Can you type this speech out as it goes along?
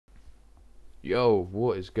Yo,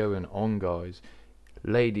 what is going on, guys?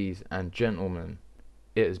 Ladies and gentlemen,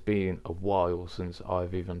 it has been a while since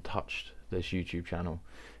I've even touched this YouTube channel.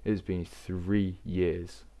 It has been 3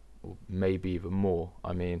 years, or maybe even more.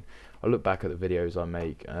 I mean, I look back at the videos I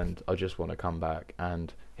make and I just want to come back,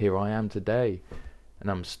 and here I am today.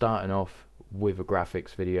 And I'm starting off with a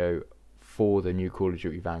graphics video for the new Call of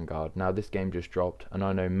Duty Vanguard. Now, this game just dropped, and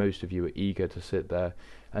I know most of you are eager to sit there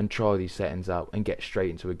and try these settings out and get straight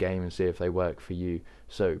into a game and see if they work for you.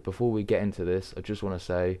 So before we get into this, I just want to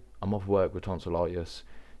say I'm off work with tonsillitis,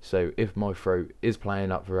 so if my throat is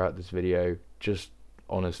playing up throughout this video, just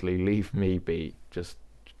honestly leave me be, just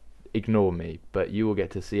ignore me. But you will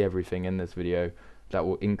get to see everything in this video that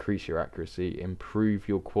will increase your accuracy, improve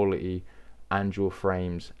your quality and your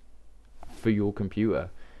frames for your computer.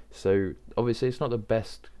 So obviously it's not the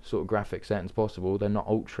best sort of graphic settings possible, they're not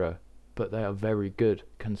ultra, but they are very good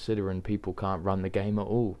considering people can't run the game at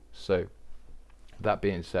all. So that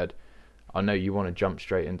being said, I know you want to jump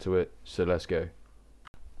straight into it, so let's go.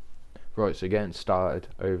 Right, so getting started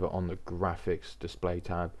over on the graphics display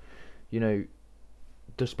tab. You know,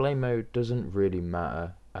 display mode doesn't really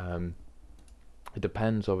matter. It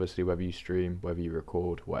depends obviously whether you stream, whether you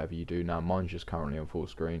record, whatever you do. Now mine's just currently on full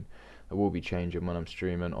screen. It will be changing when I'm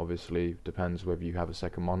streaming, obviously depends whether you have a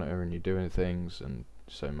second monitor and you're doing things and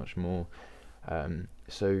so much more.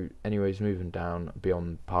 So anyways, moving down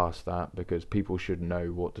beyond past that, because people should know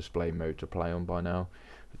what display mode to play on by now.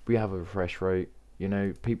 We have a refresh rate. You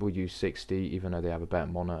know, people use 60 even though they have a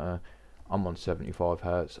better monitor. I'm on 75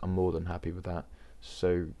 Hz. I'm more than happy with that.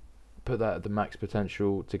 So put that at the max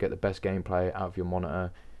potential to get the best gameplay out of your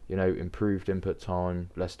monitor. You know, improved input time,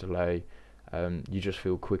 less delay. You just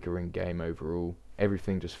feel quicker in game overall.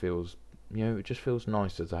 Everything just feels, you know, it just feels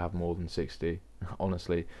nicer to have more than 60.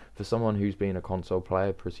 Honestly, for someone who's been a console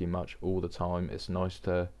player pretty much all the time, it's nice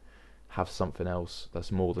to have something else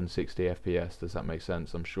that's more than 60 FPS. Does that make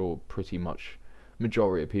sense? I'm sure pretty much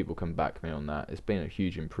majority of people can back me on that. It's been a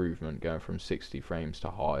huge improvement going from 60 frames to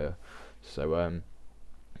higher. So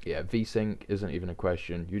yeah, VSync isn't even a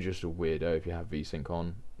question. You're just a weirdo if you have VSync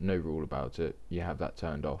on. No rule about it. You have that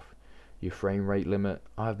turned off. Your frame rate limit,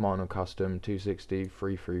 I have mine on custom 260,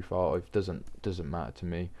 335. Doesn't matter to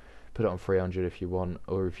me. Put it on 300 if you want,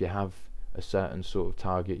 or if you have a certain sort of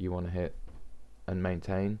target you want to hit and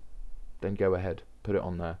maintain, then go ahead, put it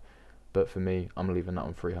on there. But for me, I'm leaving that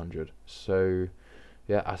on 300. So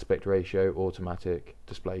yeah, aspect ratio automatic,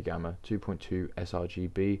 display gamma 2.2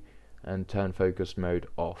 sRGB, and turn focus mode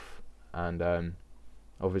off. And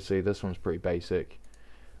obviously this one's pretty basic.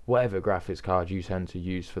 Whatever graphics card you tend to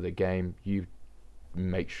use for the game, you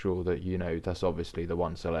make sure that you know that's obviously the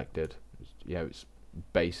one selected. You know, it's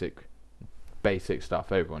basic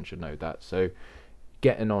stuff, everyone should know that. So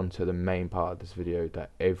getting on to the main part of this video that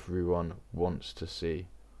everyone wants to see.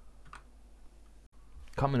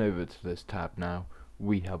 Coming over to this tab now,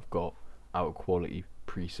 we have got our quality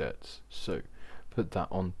presets. So put that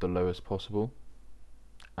on the lowest possible,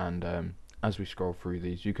 and as we scroll through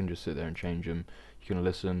these, you can just sit there and change them. You can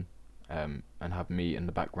listen and have me in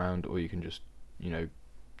the background, or you can just, you know,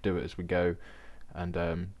 do it as we go and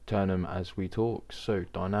turn them as we talk. So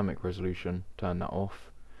dynamic resolution, turn that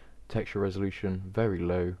off. Texture resolution, very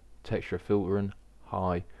low. Texture filtering,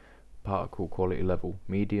 high. Particle quality level,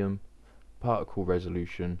 medium. Particle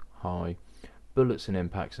resolution, high. Bullets and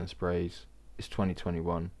impacts and sprays, it's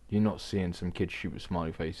 2021. You're not seeing some kid shoot a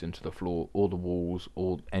smiley face into the floor or the walls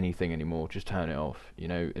or anything anymore. Just turn it off. You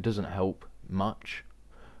know, it doesn't help much,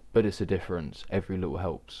 but it's a difference. Every little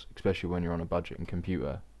helps, especially when you're on a budget and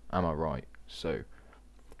computer. Am I right? So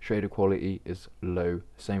shader quality is low.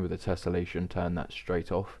 Same with the tessellation, turn that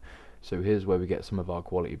straight off. So here's where we get some of our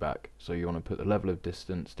quality back. So you want to put the level of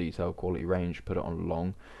distance, detail, quality, range, put it on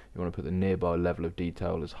long. You want to put the nearby level of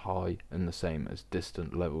detail as high, and the same as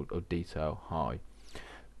distant level of detail, high.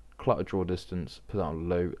 Clutter draw distance, put that on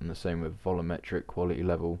low, and the same with volumetric quality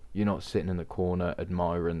level. You're not sitting in the corner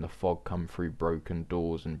admiring the fog come through broken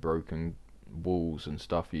doors and broken walls and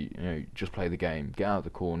stuff. You know, just play the game. Get out of the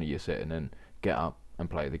corner you're sitting in, get up and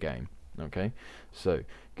play the game. Okay, so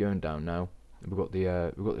going down now, we've got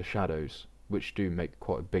the shadows, which do make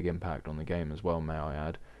quite a big impact on the game as well, may I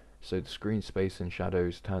add. So the screen space and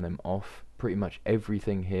shadows, turn them off. Pretty much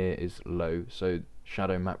everything here is low. So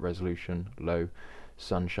shadow map resolution, low.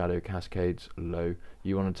 Sun shadow cascades, low.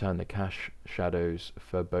 You want to turn the cache shadows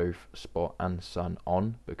for both spot and sun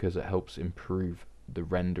on, because it helps improve the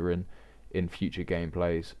rendering in future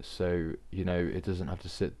gameplays. So, you know, it doesn't have to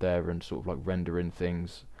sit there and sort of like render in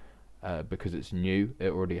things because it's new. It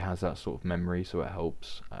already has that sort of memory, so it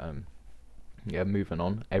helps. Yeah, moving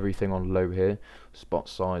on. Everything on low here. Spot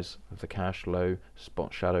size of the cache low.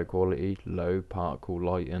 Spot shadow quality low. Particle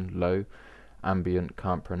lighting low. Ambient,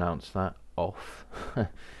 can't pronounce that, off.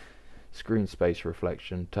 Screen space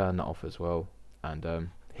reflection, turn that off as well. And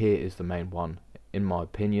here is the main one. In my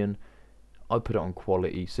opinion, I put it on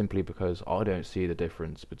quality simply because I don't see the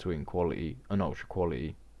difference between quality and ultra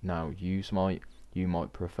quality. Now you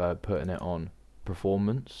might prefer putting it on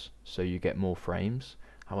performance so you get more frames.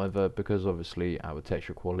 However, because obviously our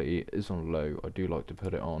texture quality is on low, I do like to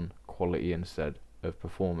put it on quality instead of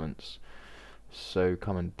performance. So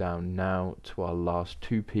coming down now to our last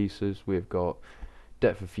two pieces, we've got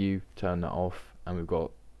depth of view, turn that off, and we've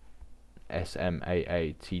got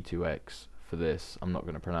SMAA T2X for this. I'm not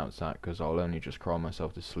going to pronounce that because I'll only just cry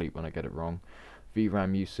myself to sleep when I get it wrong.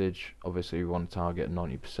 VRAM usage, obviously we want to target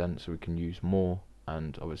 90% so we can use more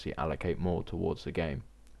and obviously allocate more towards the game.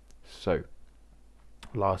 So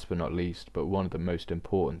last but not least, but one of the most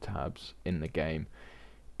important tabs in the game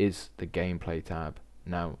is the gameplay tab.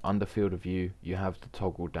 Now under field of view you have the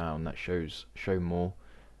toggle down that shows show more,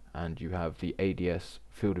 and you have the ADS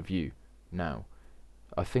field of view. Now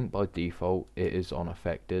I think by default it is on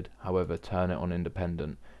affected, however turn it on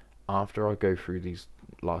independent. After I go through these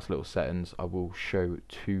last little settings, I will show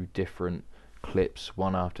two different clips,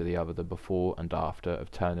 one after the other, the before and after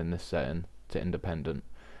of turning this setting to independent.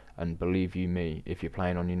 And believe you me, if you're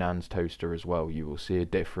playing on your nan's toaster as well, you will see a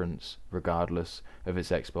difference regardless of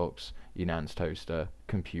it's Xbox, your nan's toaster,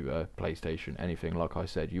 computer, PlayStation, anything. Like I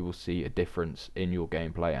said, you will see a difference in your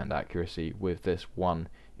gameplay and accuracy with this one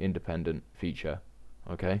independent feature.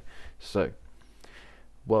 Okay, so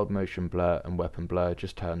world motion blur and weapon blur,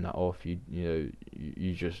 just turn that off. You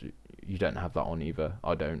don't have that on either.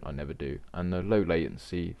 I never do. And the low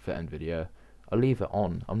latency for NVIDIA, I leave it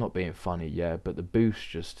on. I'm not being funny, yeah, but the boost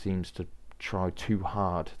just seems to try too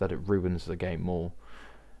hard that it ruins the game more.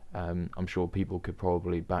 I'm sure people could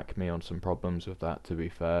probably back me on some problems with that, to be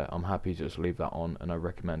fair. I'm happy to just leave that on, and I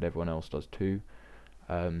recommend everyone else does too.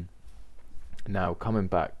 Now coming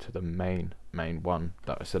back to the main one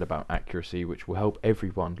that I said about accuracy, which will help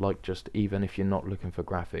everyone, like just even if you're not looking for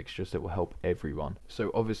graphics, just it will help everyone.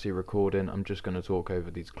 So obviously recording, I'm just going to talk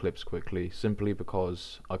over these clips quickly, simply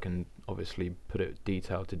because I can obviously put it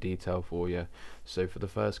detail to detail for you. So for the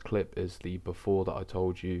first clip is the before that I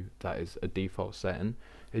told you, that is a default setting.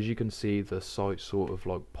 As you can see, the sight sort of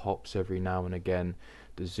like pops every now and again,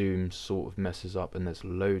 the zoom sort of messes up, and there's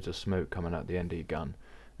loads of smoke coming out the end of your gun.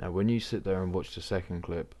 Now when you sit there and watch the second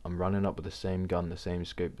clip, I'm running up with the same gun, the same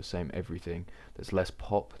scope, the same everything. There's less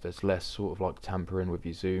pop, there's less sort of like tampering with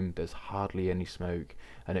your zoom, there's hardly any smoke,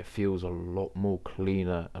 and it feels a lot more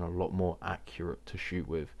cleaner and a lot more accurate to shoot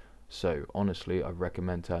with. So honestly, I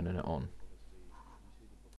recommend turning it on.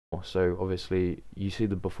 So obviously you see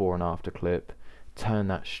the before and after clip, turn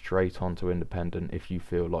that straight on to independent if you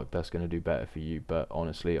feel like that's going to do better for you, but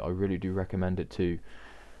honestly I really do recommend it too.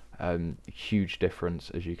 Huge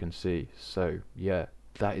difference, as you can see. So yeah,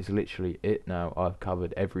 that is literally it. Now I've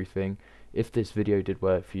covered everything. If this video did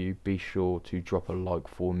work for you, be sure to drop a like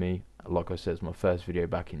for me. Like I said, it's my first video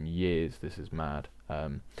back in years. This is mad.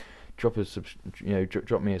 Drop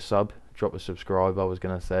me a sub, drop a subscribe, I was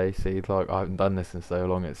gonna say. See, like I haven't done this in so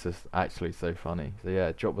long, it's just actually so funny. So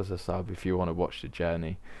yeah, drop us a sub if you want to watch the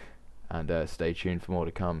journey, and stay tuned for more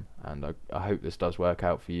to come. And I hope this does work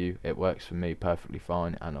out for you. It works for me perfectly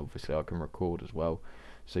fine, and obviously I can record as well,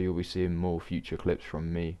 so you'll be seeing more future clips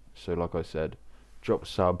from me. So like I said, drop a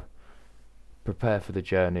sub, prepare for the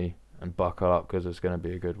journey, and buckle up because it's going to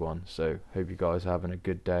be a good one. So hope you guys are having a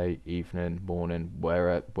good day, evening, morning,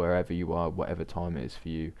 wherever you are, whatever time it is for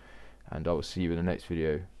you, and I will see you in the next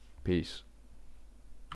video. Peace.